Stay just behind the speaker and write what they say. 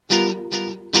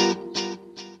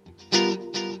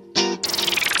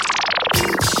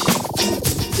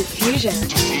Diffusion,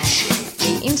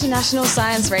 the international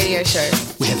science radio show.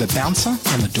 We have a bouncer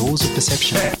on the doors of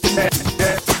perception.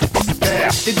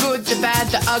 The good, the bad,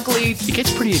 the ugly. It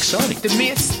gets pretty exciting. The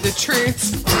myths, the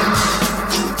truths.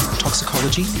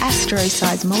 Toxicology.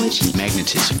 Astroseismology.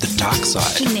 Magnetism. The dark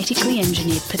side. Genetically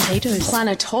engineered potatoes.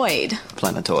 Planetoid.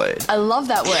 Planetoid. I love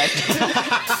that word.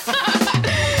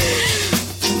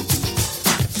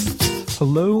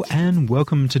 Hello and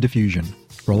welcome to Diffusion.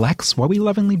 Relax while we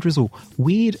lovingly drizzle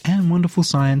weird and wonderful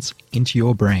science into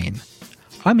your brain.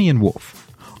 I'm Ian Wolfe.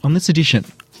 On this edition,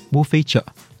 we'll feature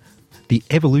the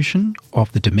evolution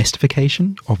of the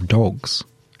domestication of dogs,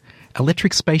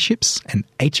 electric spaceships and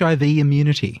HIV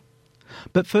immunity.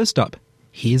 But first up,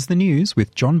 here's the news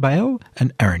with John Bale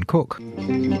and Aaron Cook.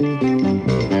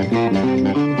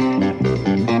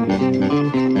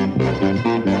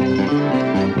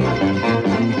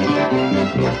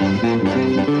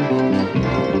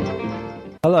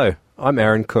 Hello, I'm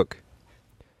Aaron Cook.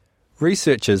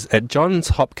 Researchers at Johns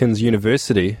Hopkins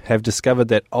University have discovered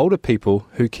that older people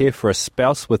who care for a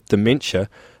spouse with dementia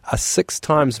are 6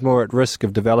 times more at risk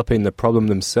of developing the problem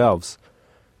themselves.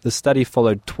 The study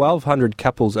followed 1,200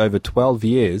 couples over 12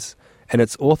 years, and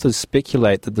its authors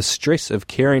speculate that the stress of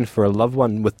caring for a loved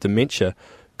one with dementia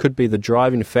could be the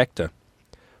driving factor.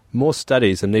 More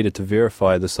studies are needed to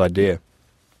verify this idea.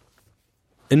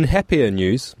 In happier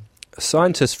news,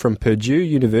 scientists from Purdue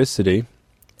University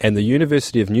and the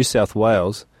University of New South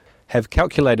Wales have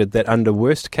calculated that under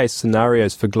worst-case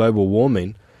scenarios for global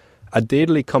warming, a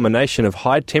deadly combination of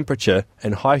high temperature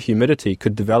and high humidity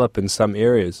could develop in some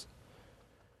areas.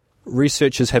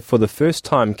 Researchers have for the first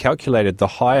time calculated the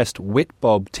highest wet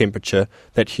bulb temperature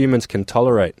that humans can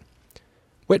tolerate.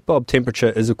 Wet bulb temperature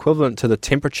is equivalent to the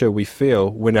temperature we feel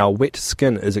when our wet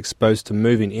skin is exposed to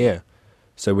moving air.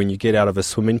 So when you get out of a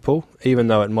swimming pool, even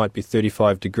though it might be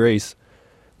 35 degrees,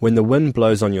 when the wind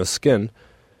blows on your skin,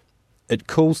 it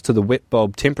cools to the wet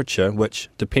bulb temperature, which,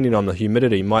 depending on the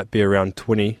humidity, might be around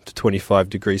 20 to 25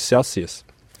 degrees Celsius.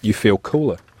 You feel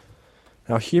cooler.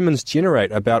 Now, humans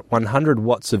generate about 100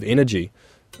 watts of energy,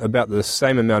 about the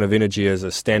same amount of energy as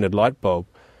a standard light bulb,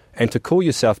 and to cool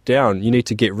yourself down, you need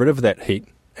to get rid of that heat,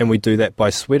 and we do that by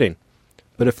sweating.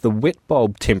 But if the wet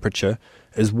bulb temperature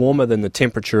is warmer than the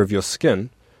temperature of your skin,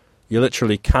 you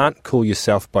literally can't cool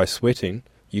yourself by sweating,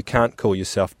 you can't cool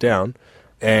yourself down,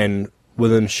 and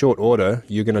within short order,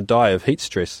 you're going to die of heat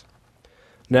stress.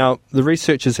 Now, the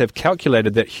researchers have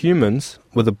calculated that humans,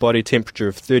 with a body temperature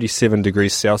of 37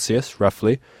 degrees Celsius,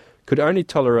 roughly, could only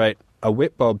tolerate a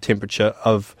wet bulb temperature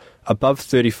of above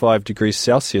 35 degrees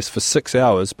Celsius for 6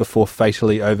 hours before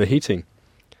fatally overheating.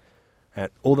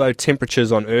 And although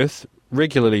temperatures on Earth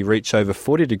regularly reach over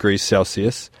 40 degrees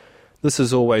Celsius, this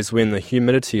is always when the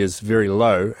humidity is very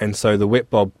low, and so the wet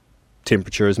bulb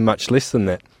temperature is much less than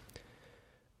that.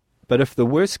 But if the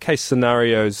worst case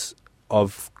scenarios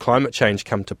of climate change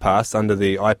come to pass under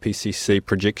the IPCC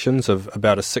projections of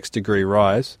about a 6-degree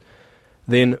rise,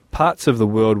 then parts of the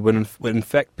world would in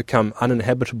fact become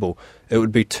uninhabitable. It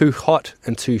would be too hot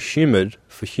and too humid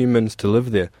for humans to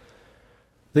live there.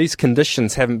 These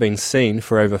conditions haven't been seen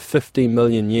for over 50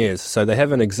 million years, so they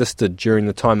haven't existed during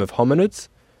the time of hominids.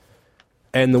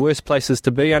 And the worst places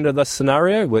to be under this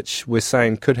scenario, which we're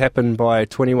saying could happen by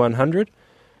 2100,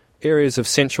 areas of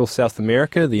Central South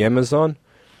America, the Amazon,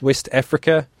 West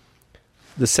Africa,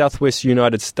 the southwest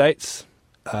United States,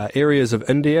 areas of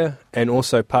India, and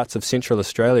also parts of Central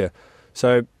Australia.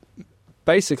 So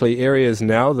basically areas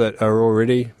now that are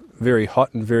already very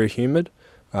hot and very humid.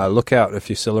 Look out if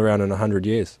you're still around in 100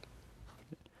 years.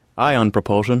 Ion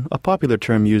propulsion, a popular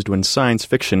term used when science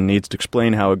fiction needs to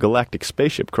explain how a galactic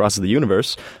spaceship crosses the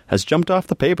universe, has jumped off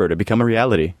the paper to become a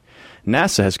reality.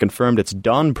 NASA has confirmed its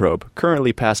Dawn probe,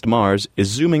 currently past Mars, is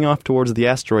zooming off towards the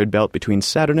asteroid belt between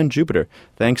Saturn and Jupiter,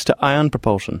 thanks to ion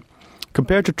propulsion.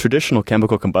 Compared to traditional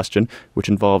chemical combustion, which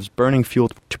involves burning fuel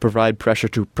to provide pressure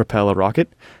to propel a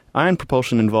rocket, ion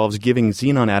propulsion involves giving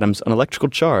xenon atoms an electrical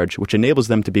charge, which enables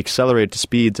them to be accelerated to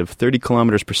speeds of 30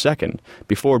 kilometers per second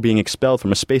before being expelled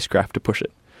from a spacecraft to push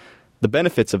it. The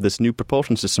benefits of this new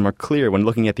propulsion system are clear when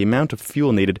looking at the amount of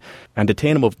fuel needed and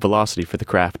attainable velocity for the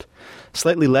craft.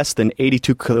 Slightly less than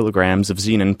 82 kilograms of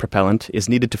xenon propellant is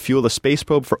needed to fuel the space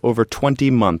probe for over 20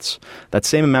 months. That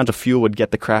same amount of fuel would get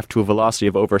the craft to a velocity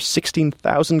of over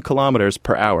 16,000 kilometers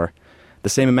per hour. The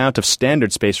same amount of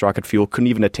standard space rocket fuel couldn't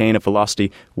even attain a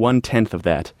velocity 1/10 of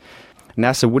that.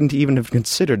 NASA wouldn't even have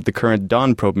considered the current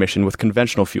Dawn probe mission with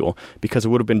conventional fuel because it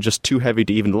would have been just too heavy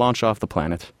to even launch off the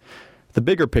planet. The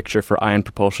bigger picture for ion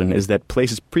propulsion is that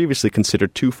places previously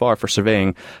considered too far for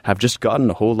surveying have just gotten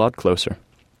a whole lot closer.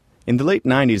 In the late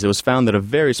 90s, it was found that a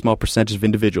very small percentage of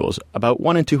individuals, about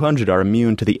 1 in 200, are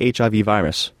immune to the HIV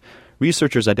virus.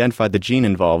 Researchers identified the gene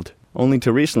involved. Only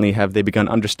until recently have they begun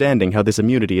understanding how this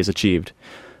immunity is achieved.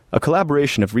 A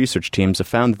collaboration of research teams have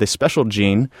found that this special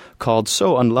gene, called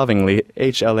so unlovingly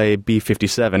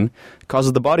HLA-B57,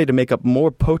 causes the body to make up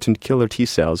more potent killer T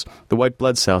cells, the white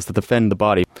blood cells that defend the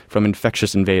body from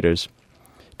infectious invaders.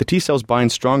 The T cells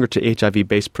bind stronger to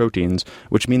HIV-based proteins,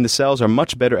 which mean the cells are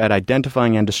much better at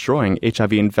identifying and destroying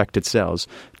HIV-infected cells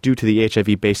due to the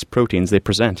HIV-based proteins they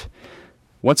present.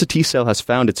 Once a T cell has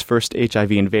found its first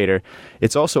HIV invader,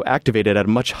 it's also activated at a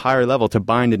much higher level to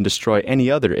bind and destroy any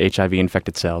other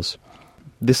HIV-infected cells.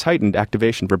 This heightened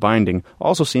activation for binding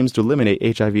also seems to eliminate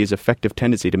HIV's effective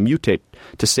tendency to mutate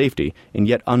to safety in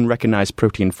yet unrecognized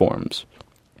protein forms.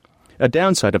 A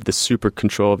downside of this super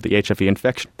control of the HIV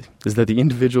infection is that the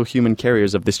individual human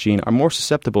carriers of this gene are more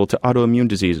susceptible to autoimmune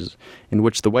diseases, in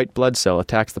which the white blood cell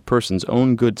attacks the person's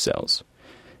own good cells.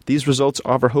 These results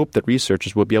offer hope that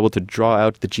researchers will be able to draw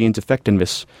out the gene's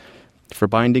effectiveness for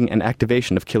binding and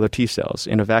activation of killer T cells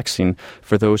in a vaccine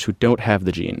for those who don't have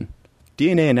the gene.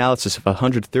 DNA analysis of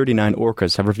 139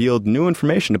 orcas have revealed new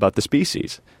information about the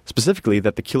species, specifically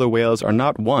that the killer whales are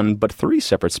not one but 3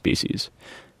 separate species.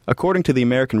 According to the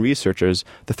American researchers,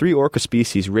 the 3 orca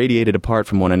species radiated apart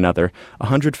from one another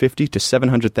 150 to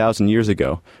 700,000 years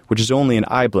ago, which is only an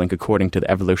eye blink according to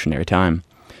the evolutionary time.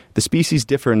 The species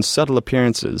differ in subtle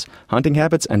appearances, hunting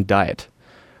habits, and diet.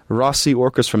 Ross Sea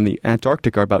orcas from the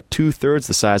Antarctic are about 2/3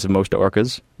 the size of most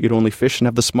orcas, yet only fish and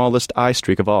have the smallest eye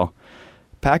streak of all.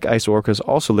 Pack ice orcas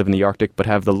also live in the Arctic but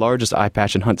have the largest eye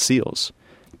patch and hunt seals.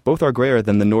 Both are grayer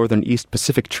than the northern East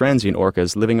Pacific transient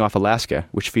orcas living off Alaska,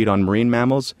 which feed on marine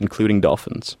mammals, including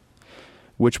dolphins.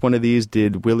 Which one of these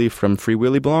did Willie from Free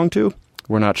Willy belong to?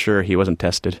 We're not sure, he wasn't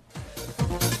tested.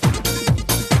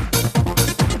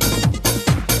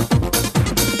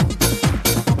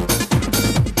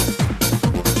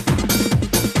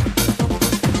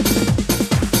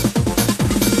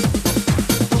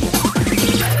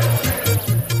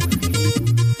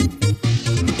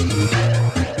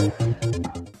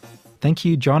 Thank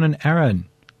you, John and Aaron.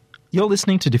 You're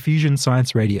listening to Diffusion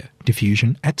Science Radio,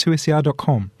 diffusion at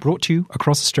 2SER.com, brought to you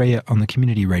across Australia on the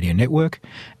Community Radio Network,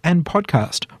 and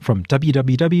podcast from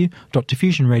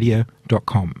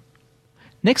www.diffusionradio.com.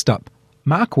 Next up,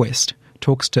 Mark West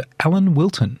talks to Alan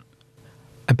Wilton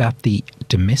about the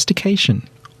domestication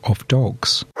of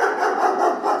dogs.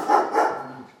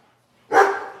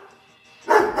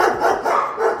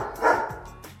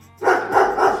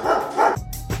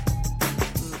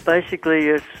 Basically,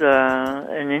 it's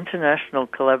an international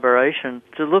collaboration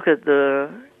to look at the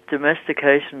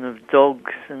domestication of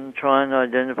dogs and try and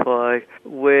identify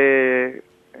where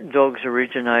dogs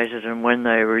originated and when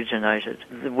they originated.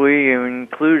 We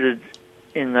included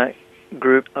in that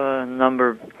group a number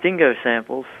of dingo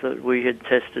samples that we had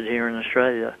tested here in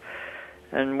Australia.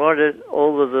 And what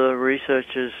all of the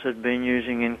researchers had been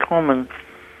using in common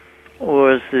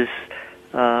was this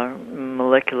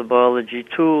molecular biology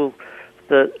tool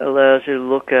that allows you to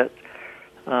look at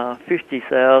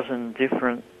 50,000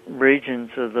 different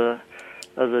regions of the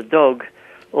dog,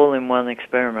 all in one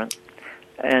experiment,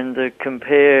 and to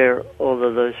compare all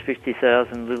of those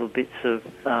 50,000 little bits of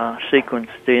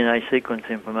DNA sequence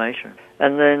information,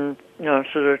 and then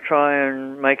sort of try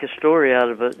and make a story out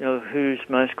of it. Who's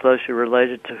most closely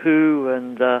related to who,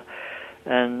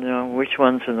 and which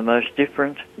ones are the most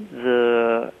different.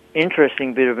 The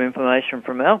interesting bit of information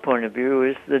from our point of view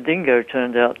is the dingo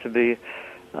turned out to be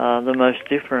the most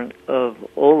different of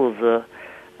all of the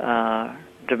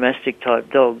domestic type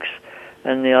dogs,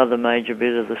 and the other major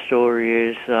bit of the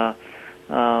story is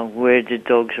where did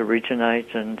dogs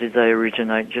originate, and did they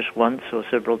originate just once or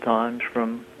several times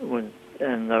and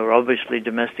they were obviously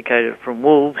domesticated from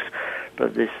wolves,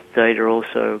 but this data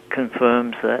also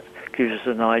confirms that, gives us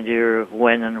an idea of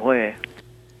when and where.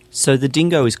 So the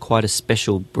dingo is quite a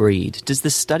special breed. Does the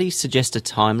study suggest a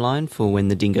timeline for when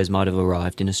the dingoes might have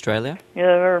arrived in Australia?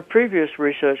 Yeah, previous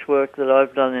research work that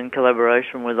I've done in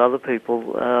collaboration with other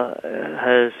people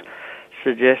has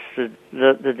suggested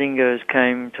that the dingoes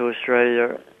came to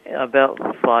Australia about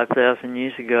 5,000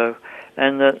 years ago,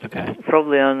 and that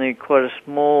probably only quite a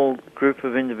small group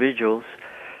of individuals.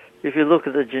 If you look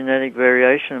at the genetic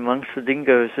variation amongst the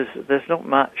dingoes, there's not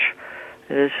much.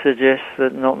 It suggests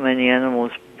that not many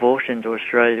animals brought into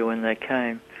Australia when they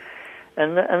came.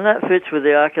 And that fits with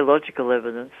the archaeological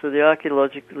evidence. So the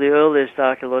earliest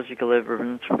archaeological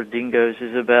evidence for dingoes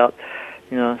is about,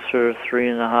 sort of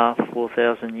 3,500,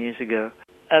 4,000 years ago.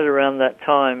 At around that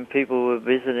time, people were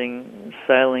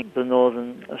sailing the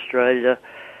northern Australia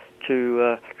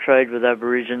to trade with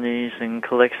Aborigines and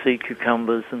collect sea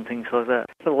cucumbers and things like that.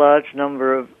 A large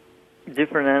number of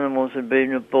different animals have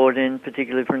been brought in,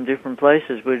 particularly from different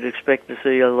places. We'd expect to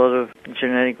see a lot of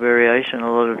genetic variation,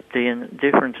 a lot of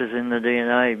differences in the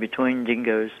DNA between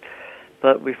dingoes,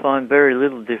 but we find very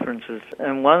little differences.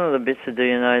 And one of the bits of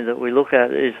DNA that we look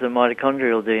at is the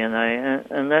mitochondrial DNA,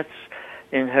 and that's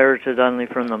inherited only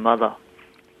from the mother.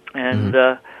 And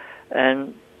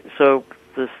so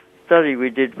the study we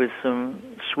did with some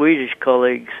Swedish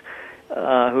colleagues who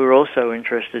are also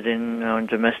interested in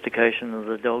domestication of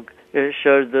the dog, it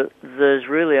showed that there's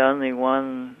really only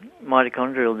one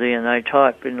mitochondrial DNA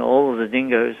type in all of the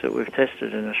dingoes that we've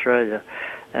tested in Australia,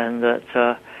 and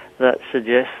that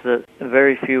suggests that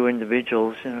very few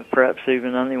individuals, perhaps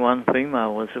even only one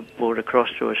female, was brought across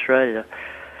to Australia,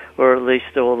 or at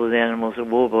least all of the animals that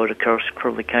were brought across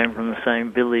probably came from the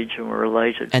same village and were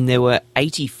related. And there were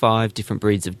 85 different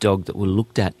breeds of dog that were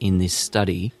looked at in this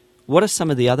study. What are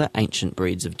some of the other ancient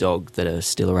breeds of dog that are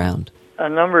still around? A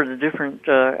number of the different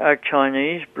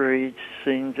Chinese breeds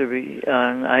seem to be,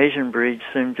 and Asian breeds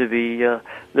seem to be a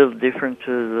little different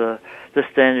to the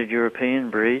standard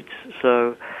European breeds.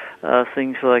 So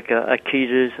things like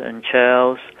Akitas and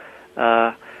Chows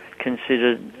are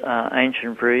considered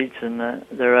ancient breeds, and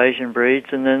they're Asian breeds.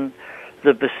 And then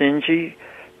the Basenji,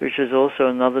 which is also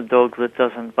another dog that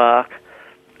doesn't bark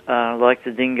like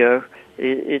the dingo.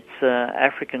 It's an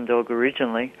African dog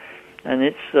originally, and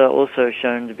it's also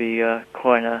shown to be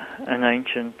quite an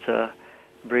ancient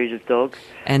breed of dog.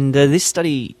 And this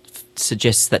study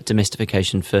suggests that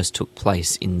domestication first took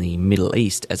place in the Middle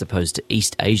East as opposed to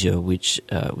East Asia, which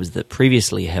was the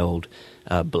previously held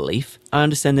belief. I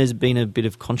understand there's been a bit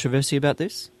of controversy about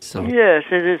this? So. Yes,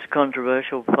 it is a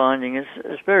controversial finding.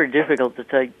 It's very difficult to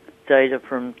take data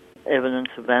from evidence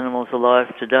of animals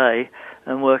alive today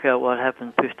and work out what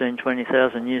happened 15,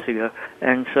 20,000 years ago.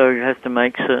 And so you have to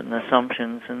make certain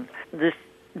assumptions. And this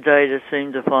data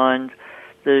seemed to find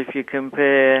that if you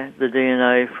compare the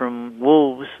DNA from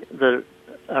wolves that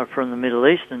are from the Middle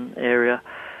Eastern area,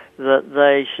 that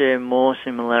they share more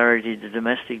similarity to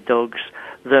domestic dogs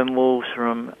than wolves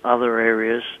from other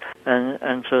areas.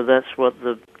 And so that's what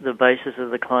the basis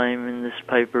of the claim in this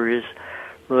paper is,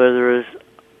 whereas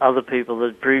other people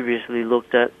had previously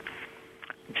looked at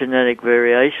genetic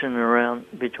variation around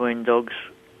between dogs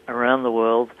around the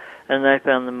world, and they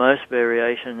found the most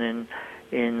variation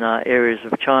in areas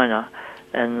of China,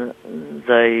 and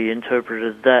they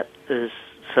interpreted that as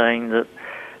saying that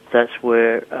that's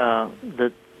where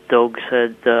the dogs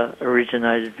had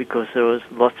originated because there was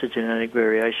lots of genetic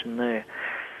variation there.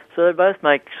 So they both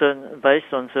make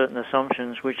based on certain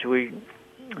assumptions which we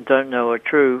don't know are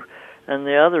true. And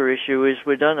the other issue is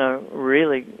we don't know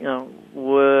really,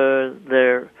 were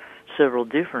there several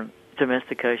different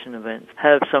domestication events?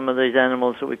 Have some of these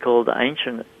animals that we call the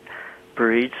ancient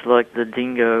breeds, like the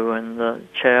dingo and the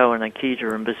chow and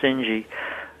Akita and Basenji,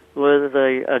 were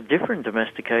they a different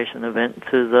domestication event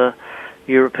to the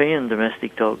European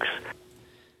domestic dogs?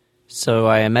 So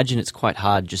I imagine it's quite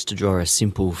hard just to draw a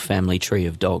simple family tree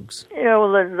of dogs. Yeah,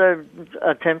 well, they've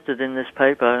attempted in this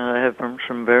paper, and they have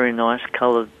some very nice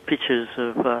coloured pictures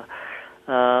of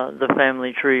the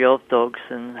family tree of dogs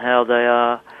and how they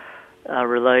are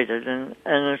related. And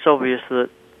it's obvious that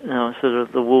sort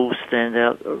of the wolves stand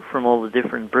out from all the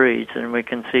different breeds, and we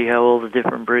can see how all the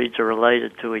different breeds are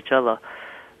related to each other.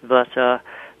 But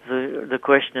the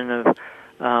question of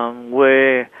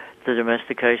where the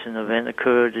domestication event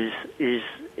occurred is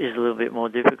a little bit more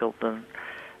difficult than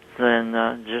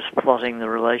just plotting the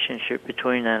relationship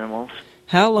between animals.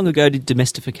 How long ago did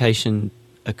domestication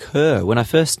occur? When I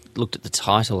first looked at the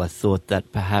title, I thought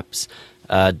that perhaps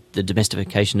the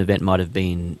domestication event might have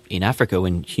been in Africa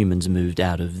when humans moved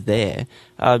out of there.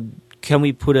 Can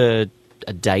we put a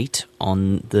date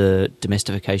on the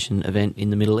domestication event in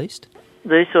the Middle East?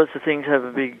 These sorts of things have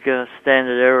a big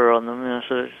standard error on them,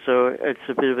 so it's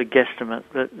a bit of a guesstimate.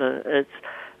 But it's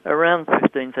around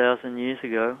 15,000 years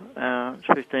ago,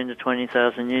 15 to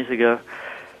 20,000 years ago,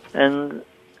 and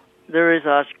there is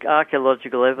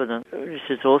archaeological evidence. This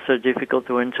is also difficult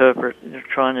to interpret.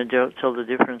 Trying to tell the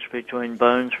difference between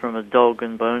bones from a dog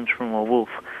and bones from a wolf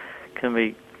can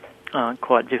be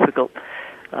quite difficult.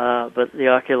 But the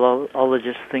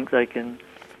archaeologists think they can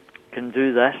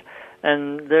do that.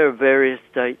 And there are various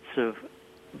dates of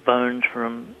bones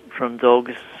from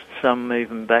dogs, some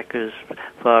even back as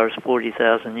far as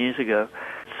 40,000 years ago.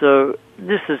 So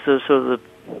this is the sort of the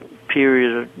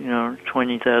period of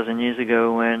 20,000 years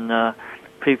ago when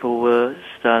people were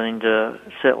starting to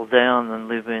settle down and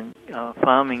live in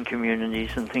farming communities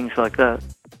and things like that.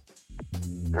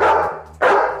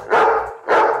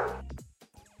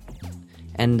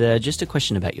 And just a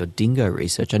question about your dingo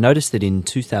research. I noticed that in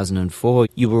 2004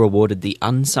 you were awarded the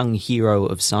Unsung Hero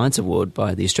of Science Award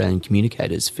by the Australian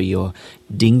Communicators for your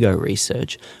dingo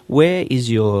research. Where is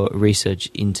your research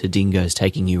into dingoes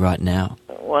taking you right now?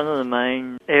 One of the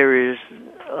main areas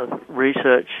of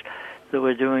research that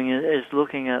we're doing is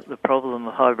looking at the problem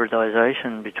of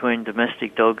hybridization between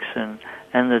domestic dogs and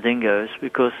the dingoes,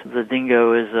 because the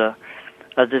dingo is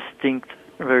a distinct,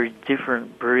 very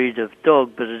different breed of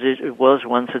dog, but it was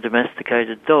once a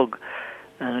domesticated dog,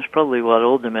 and it's probably what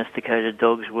all domesticated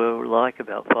dogs were like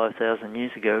about 5,000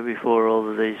 years ago, before all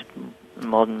of these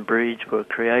modern breeds were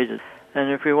created.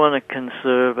 And if we want to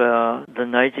conserve the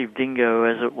native dingo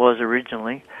as it was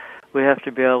originally, we have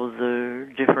to be able to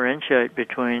differentiate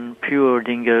between pure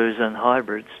dingoes and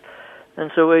hybrids. And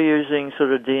so we're using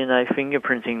sort of DNA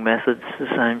fingerprinting methods, the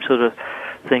same sort of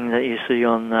thing that you see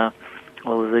on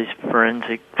all of these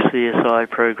forensic CSI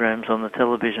programs on the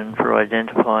television for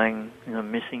identifying,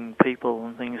 missing people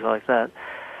and things like that,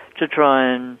 to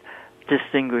try and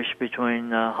distinguish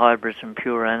between hybrids and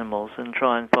pure animals, and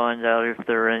try and find out if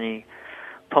there are any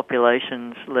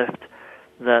populations left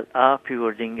that are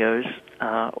pure dingoes,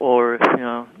 or if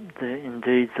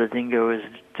indeed the dingo is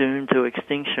doomed to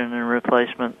extinction and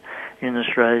replacement in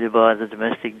Australia by the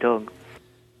domestic dog.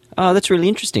 Oh, that's really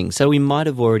interesting. So we might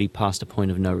have already passed a point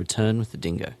of no return with the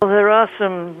dingo. Well, there are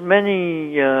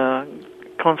many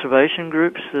conservation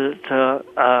groups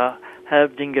that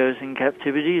have dingoes in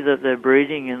captivity that they're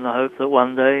breeding in the hope that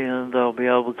one day they'll be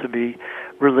able to be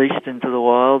released into the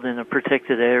wild in a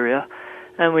protected area.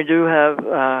 And we do have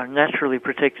naturally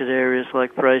protected areas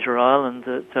like Fraser Island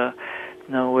that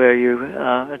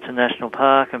where it's a national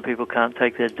park and people can't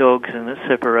take their dogs, and it's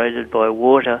separated by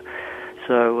water,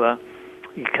 so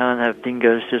you can't have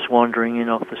dingoes just wandering in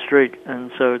off the street.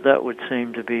 And so that would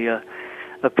seem to be a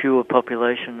pure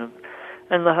population.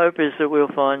 And the hope is that we'll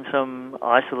find some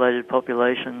isolated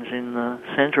populations in the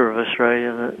centre of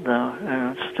Australia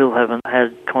that still haven't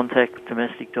had contact with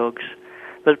domestic dogs.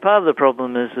 But part of the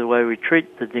problem is the way we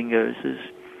treat the dingoes. Is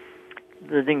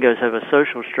the dingoes have a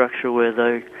social structure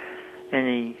where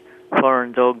any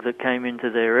foreign dog that came into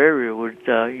their area would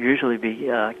usually be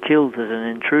killed as an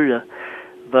intruder.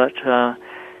 But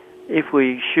if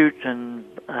we shoot and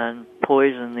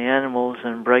poison the animals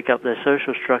and break up their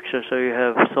social structure, so you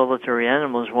have solitary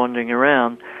animals wandering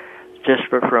around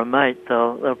desperate for a mate,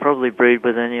 they'll probably breed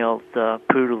with any old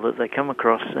poodle that they come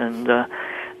across,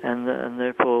 and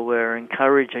therefore we're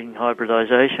encouraging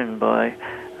hybridization by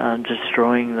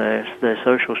destroying their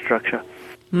social structure.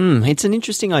 It's an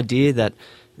interesting idea that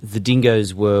the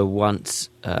dingoes were once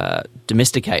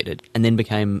domesticated and then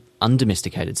became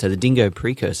undomesticated. So the dingo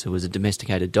precursor was a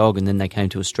domesticated dog, and then they came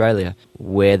to Australia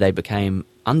where they became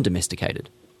undomesticated.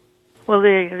 Well,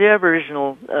 the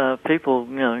Aboriginal people,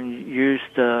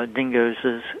 used dingoes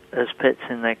as pets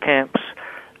in their camps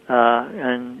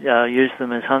and used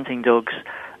them as hunting dogs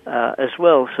as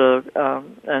well. So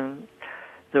and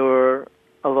there were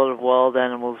a lot of wild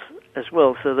animals as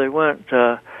well. So they weren't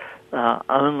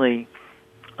only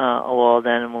a wild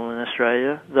animal in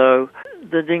Australia, though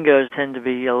the dingoes tend to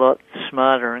be a lot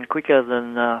smarter and quicker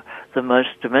than most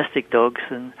domestic dogs,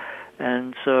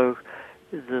 and so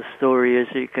the story is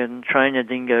you can train a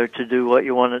dingo to do what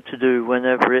you want it to do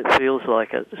whenever it feels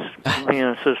like it.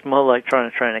 So it's more like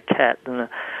trying to train a cat than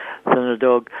a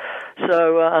dog.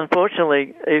 So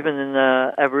unfortunately, even in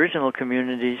Aboriginal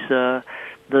communities,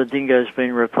 the dingo's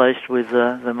been replaced with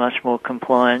the much more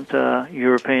compliant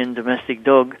European domestic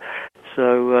dog.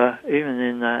 So even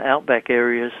in outback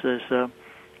areas, there's a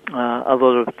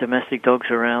lot of domestic dogs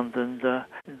around, and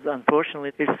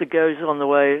unfortunately, if it goes on the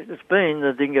way it's been,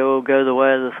 the dingo will go the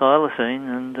way of the thylacine,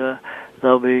 and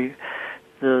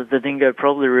the dingo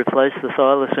probably replaced the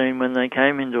thylacine when they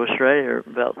came into Australia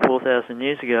about 4,000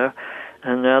 years ago,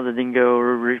 and now the dingo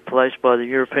are replaced by the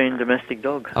European domestic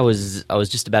dog. I was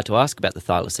just about to ask about the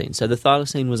thylacine. So the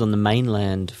thylacine was on the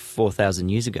mainland 4,000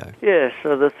 years ago. Yeah,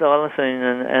 so the thylacine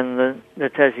and the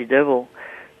Tassie devil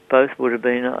both would have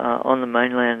been on the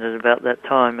mainland at about that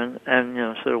time, and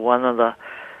sort of one of the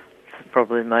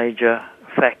probably major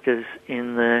factors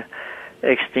in the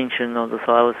extinction of the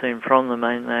thylacine from the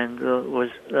mainland was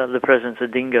the presence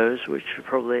of dingoes, which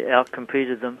probably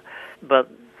outcompeted them. But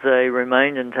they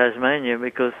remained in Tasmania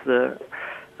because the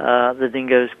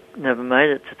dingoes never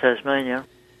made it to Tasmania.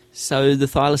 So the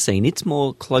thylacine, it's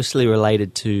more closely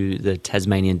related to the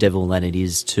Tasmanian devil than it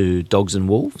is to dogs and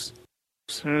wolves?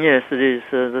 Yes, it is.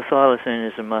 The thylacine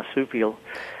is a marsupial,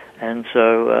 and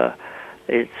so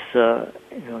it's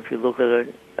if you look at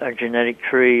a genetic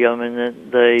tree, I mean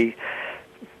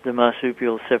the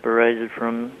marsupials separated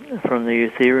from the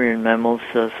Eutherian mammals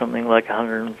something like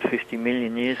 150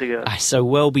 million years ago. So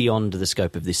well beyond the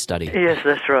scope of this study. Yes,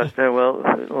 that's right. Well,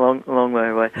 long way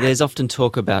away. There's often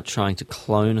talk about trying to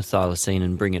clone a thylacine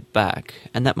and bring it back,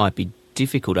 and that might be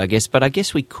difficult, I guess, but I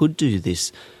guess we could do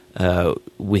this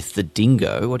with the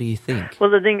dingo. What do you think? Well,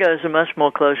 the dingoes are much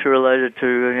more closely related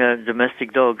to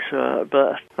domestic dogs,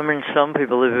 but I mean, some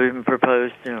people have even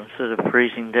proposed, sort of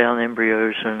freezing down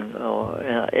embryos or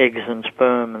eggs and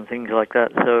sperm and things like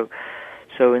that.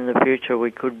 So in the future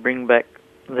we could bring back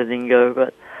the dingo,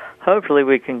 but hopefully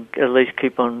we can at least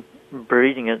keep on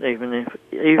breeding it, even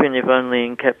if only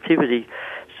in captivity,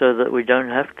 so that we don't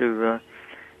have to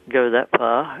go that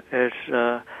far.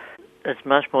 It's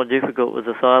much more difficult with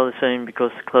the thylacine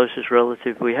because the closest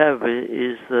relative we have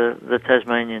is the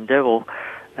Tasmanian devil,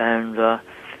 and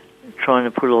trying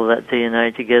to put all that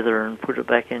DNA together and put it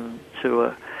back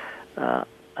into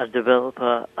develop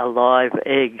a live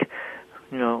egg,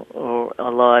 or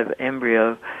a live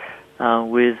embryo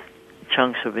with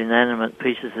chunks of inanimate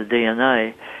pieces of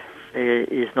DNA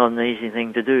is not an easy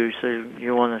thing to do. So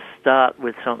you want to start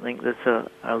with something that's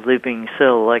a living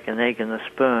cell, like an egg and a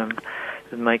sperm.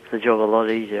 Would make the job a lot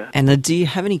easier. And do you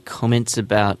have any comments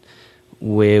about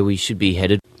where we should be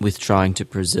headed with trying to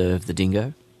preserve the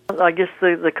dingo? I guess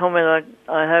the comment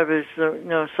I have is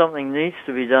something needs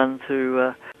to be done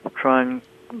to try and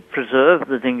preserve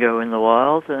the dingo in the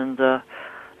wild, and the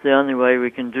only way we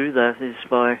can do that is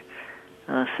by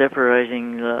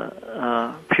separating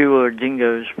the pure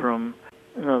dingoes from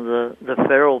the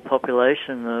feral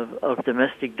population of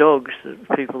domestic dogs that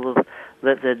people have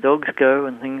let their dogs go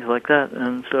and things like that.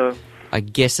 And so I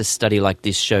guess a study like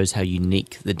this shows how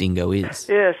unique the dingo is.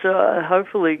 Yeah, so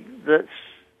hopefully that's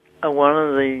one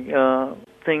of the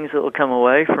things that will come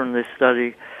away from this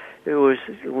study. It will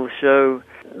show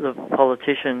the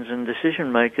politicians and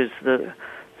decision makers that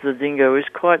the dingo is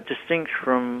quite distinct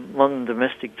from modern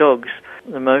domestic dogs,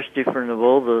 the most different of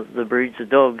all the breeds of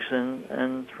dogs,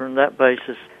 and from that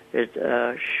basis it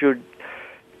should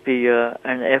be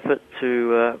an effort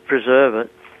to preserve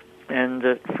it.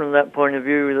 And from that point of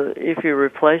view, if you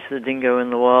replace the dingo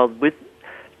in the wild with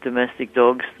domestic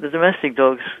dogs, the domestic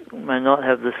dogs may not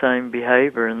have the same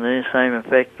behaviour and the same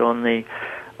effect on the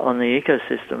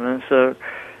ecosystem. And so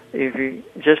if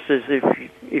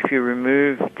you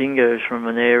remove dingoes from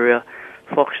an area,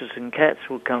 foxes and cats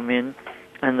will come in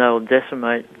and they'll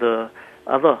decimate the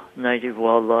other native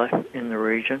wildlife in the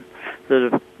region that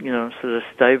have, sort of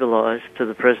stabilised to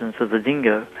the presence of the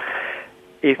dingo.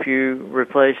 If you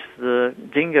replace the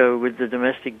dingo with the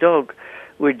domestic dog,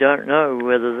 we don't know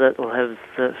whether that will have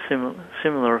the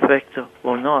similar effect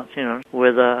or not,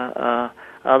 whether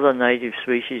other native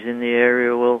species in the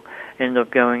area will end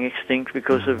up going extinct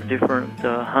because of different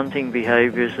hunting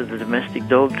behaviours of the domestic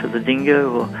dog to the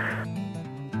dingo. Or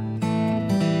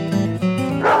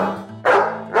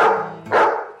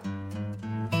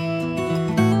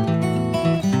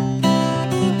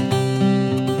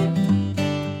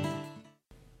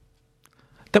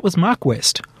that was Mark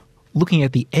West, looking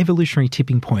at the evolutionary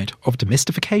tipping point of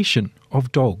domestication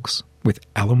of dogs with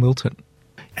Alan Wilton.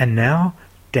 And now,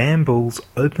 Dan Bull's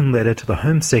open letter to the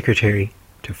Home Secretary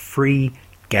to free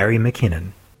Gary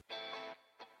McKinnon.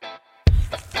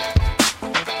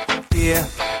 Dear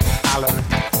Alan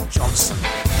Johnson,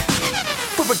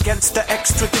 we're against the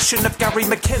extradition of Gary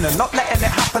McKinnon, not letting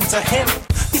it happen to him.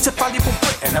 He's a valuable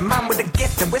Briton, a man with a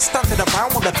gift, and we're standing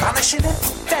around while they're banishing him.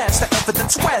 There's the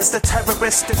evidence, where's the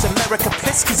terrorist? Is America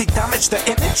pissed because he damaged the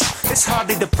image? It's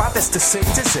hardly the baddest of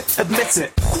sins, is it? Admit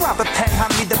it. Grab a pen,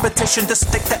 hand me the petition to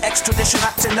stick the extradition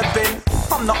act in the bin.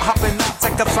 I'm not having that,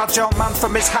 take a fragile man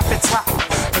from his habitat.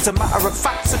 As a matter of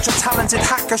fact, such a talented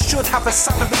hacker should have a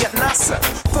salary at NASA.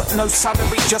 But no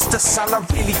salary, just a salary.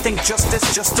 Really think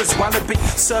justice just as wanna be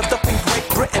served up in Great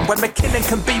Britain when McKinnon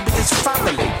can be with his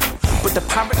family. But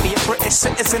apparently a British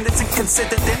citizen isn't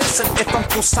considered innocent. If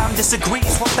Uncle Sam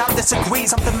disagrees, well Dan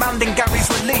disagrees. I'm demanding Gary's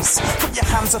release. Put your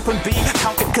hands up and be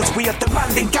counted, cause we are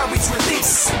demanding Gary's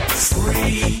release.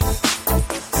 Free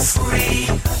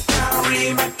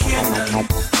Gary McKinnon.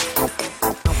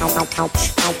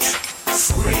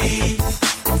 Free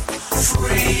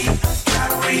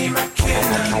Gary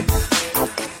McKinnon.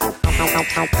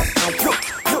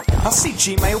 Look, I see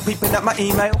Gmail peeping at my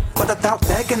email, but I doubt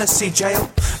they're gonna see jail.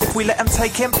 If we let him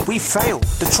take him, we fail.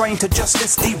 The train to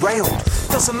justice derailed.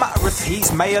 Doesn't matter if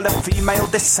he's male or female,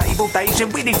 disabled,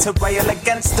 Asian. We need to rail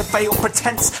against the veiled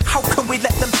pretense. How can we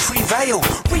let them prevail?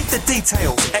 Read the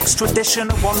details.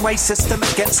 Extradition, a one-way system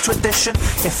against tradition.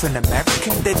 If an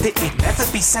American did it, he'd never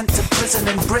be sent to prison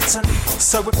in Britain.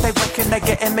 So if they reckon they're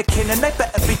getting McKinnon, they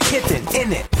better be kidding,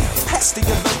 innit? Pester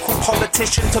your local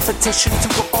politician to petition to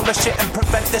abolish it and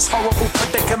prevent this horrible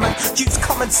predicament. Use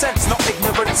common sense, not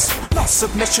ignorance. Not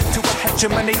submission to a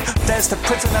hegemony. There's the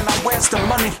prison and now where's the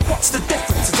money? What's the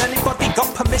difference? Has anybody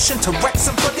got permission to wreck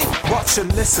somebody? Watch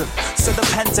and listen. So the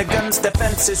Pentagon's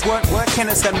defences weren't working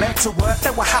as they're meant to work.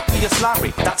 They were happy as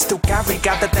Larry. That's still Gary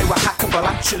gathered they were hackable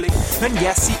actually. And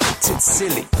yes, he acted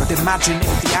silly. But imagine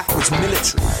if the act was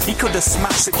military. He could have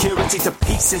smashed security to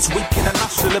pieces, weak in a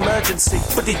national emergency.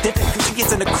 But he didn't because he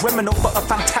isn't a criminal but a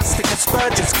fantastic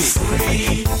Asperger's kid.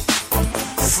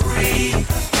 Free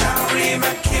Gary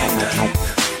McKinnon.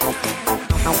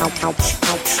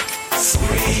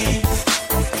 Free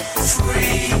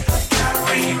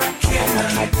Gary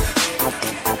McKinnon.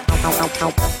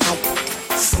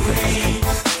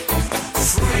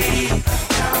 Free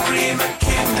Gary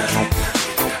McKinnon.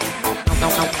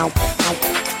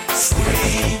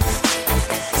 Free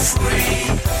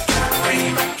Gary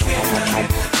McKinnon.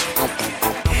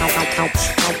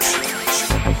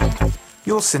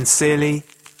 Yours sincerely,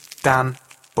 Dan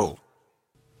Bull.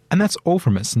 And that's all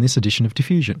from us in this edition of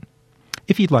Diffusion.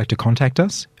 If you'd like to contact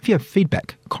us, if you have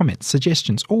feedback, comments,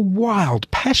 suggestions, or wild,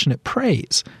 passionate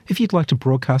praise, if you'd like to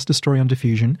broadcast a story on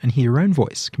Diffusion and hear your own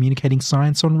voice communicating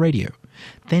science on radio,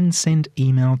 then send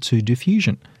email to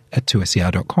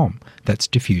diffusion@2ser.com. That's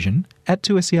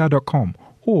diffusion@2ser.com.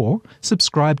 Or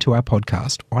subscribe to our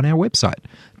podcast on our website,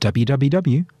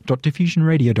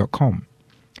 www.diffusionradio.com.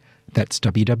 That's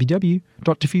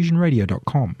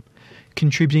www.diffusionradio.com.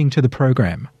 Contributing to the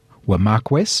program were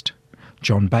Mark West,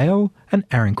 John Bale and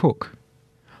Aaron Cook.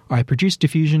 I produce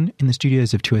Diffusion in the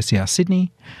studios of 2SER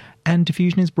Sydney, and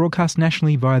Diffusion is broadcast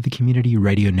nationally via the Community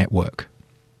Radio Network.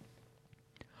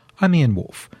 I'm Ian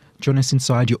Wolfe. Join us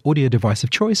inside your audio device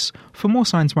of choice for more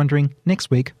science wondering next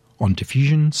week on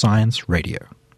Diffusion Science Radio.